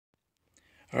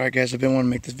Alright guys, I've been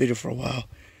wanting to make this video for a while.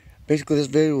 Basically this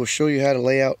video will show you how to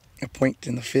lay out a point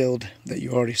in the field that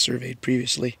you already surveyed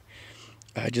previously.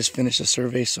 I just finished a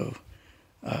survey, so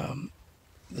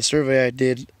the survey I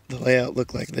did, the layout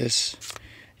looked like this.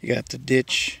 You got the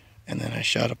ditch, and then I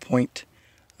shot a point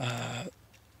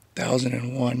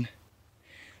 1001.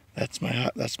 That's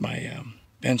my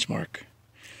benchmark,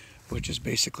 which is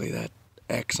basically that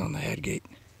X on the head gate.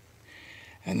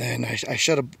 And then I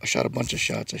shot a bunch of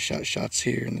shots. I shot shots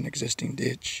here in an existing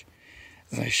ditch.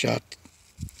 And I shot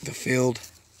the field.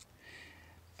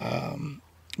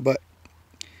 But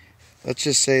let's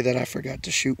just say that I forgot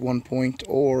to shoot one point,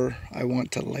 or I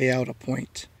want to lay out a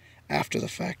point after the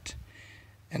fact,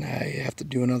 and I have to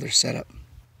do another setup.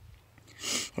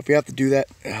 If you have to do that,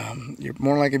 you're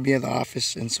more likely to be in the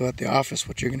office. And so at the office,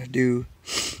 what you're going to do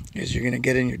is you're going to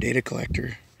get in your data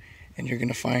collector, and you're going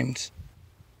to find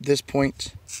this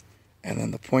point and then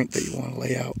the point that you want to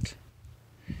lay out.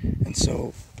 And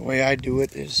so the way I do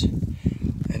it is, and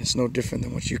it's no different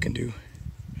than what you can do,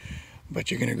 but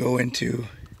you're going to go into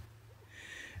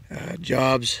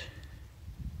jobs,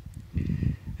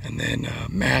 and then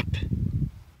map,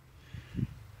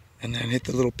 and then hit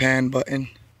the little pan button,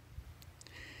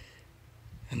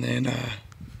 and then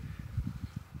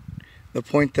the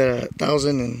point that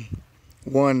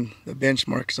 1001, the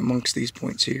benchmarks amongst these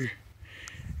points here.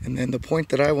 And then the point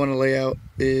that I want to lay out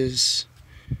is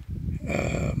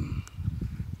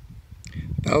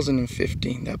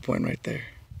 1015, that point right there.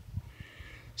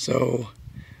 So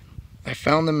I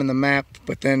found them in the map,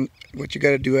 but then what you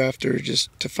got to do after, just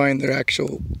to find their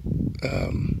actual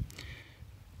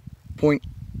point,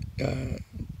 the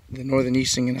northern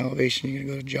easting and elevation, you're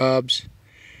going to go to jobs,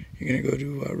 you're going to go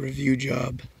to review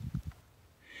job,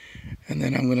 and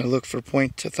then I'm going to look for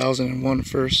point 1001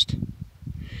 first.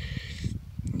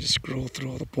 Just scroll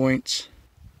through all the points,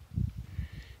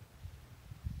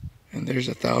 and there's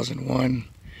 1001.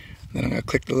 Then I'm going to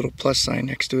click the little plus sign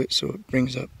next to it so it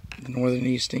brings up the northern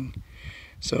easting.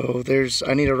 So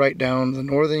I need to write down the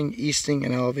northern easting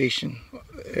and elevation,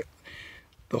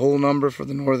 the whole number for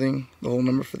the northern, the whole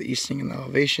number for the easting and the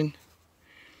elevation,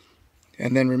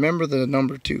 and then remember the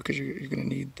number too, because you're going to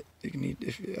need,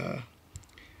 if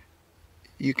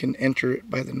you can enter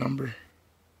it by the number.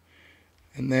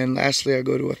 And then lastly, I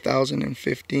go to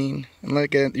 1015, and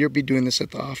like you'll be doing this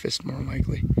at the office more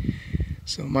likely.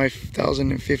 So my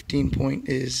 1015 point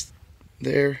is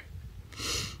there,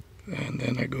 and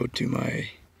then I go to my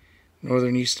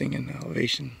northern easting and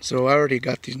elevation. So I already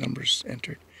got these numbers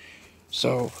entered.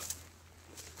 So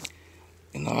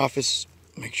in the office,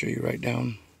 make sure you write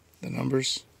down the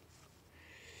numbers.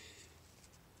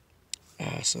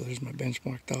 So there's my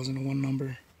benchmark 1001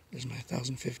 number. There's my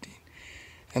 1015.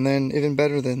 And then even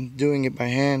better than doing it by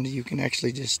hand, you can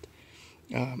actually just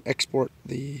export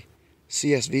the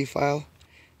CSV file.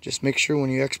 Just make sure when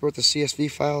you export the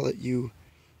CSV file that you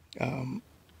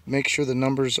make sure the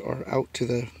numbers are out to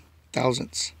the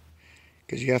thousandths,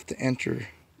 because you have to enter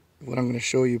what I'm going to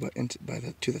show you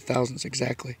to the thousandths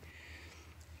exactly.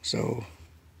 So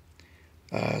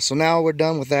so now we're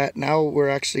done with that. Now we're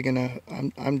actually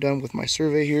I'm done with my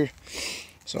survey here.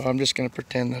 So I'm just going to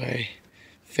pretend that I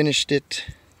finished it.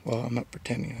 Well, I'm not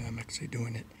pretending, I'm actually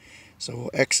doing it. So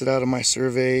we'll exit out of my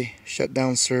survey, shut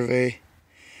down survey.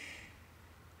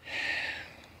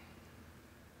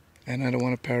 And I don't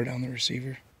want to power down the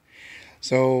receiver.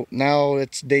 So now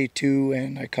it's day 2,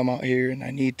 and I come out here and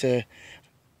I need to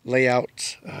lay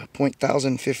out point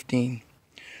 1015.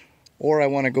 Or I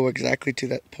want to go exactly to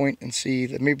that point and see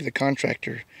that maybe the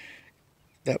contractor,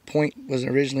 that point was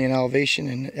originally an elevation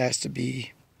and it has to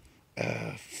be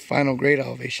final grade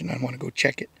elevation. I want to go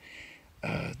check it.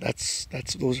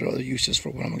 Those are other uses for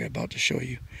what I'm about to show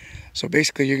you. So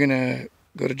basically, you're gonna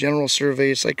go to general survey.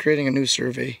 It's like creating a new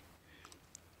survey.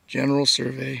 General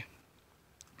survey,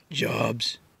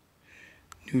 jobs,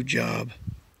 new job.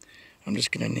 I'm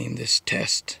just gonna name this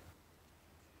test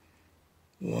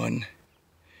 1.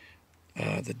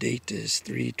 The date is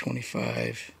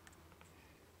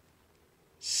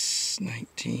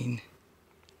 3/25/19.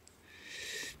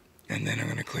 And then I'm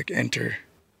going to click enter,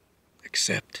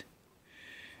 accept,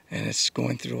 and it's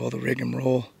going through all the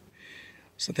rigmarole.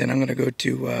 So then I'm going to go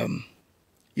to,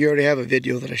 you already have a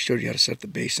video that I showed you how to set up the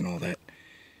base and all that,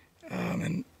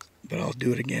 but I'll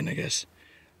do it again, I guess.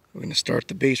 We're going to start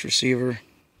the base receiver,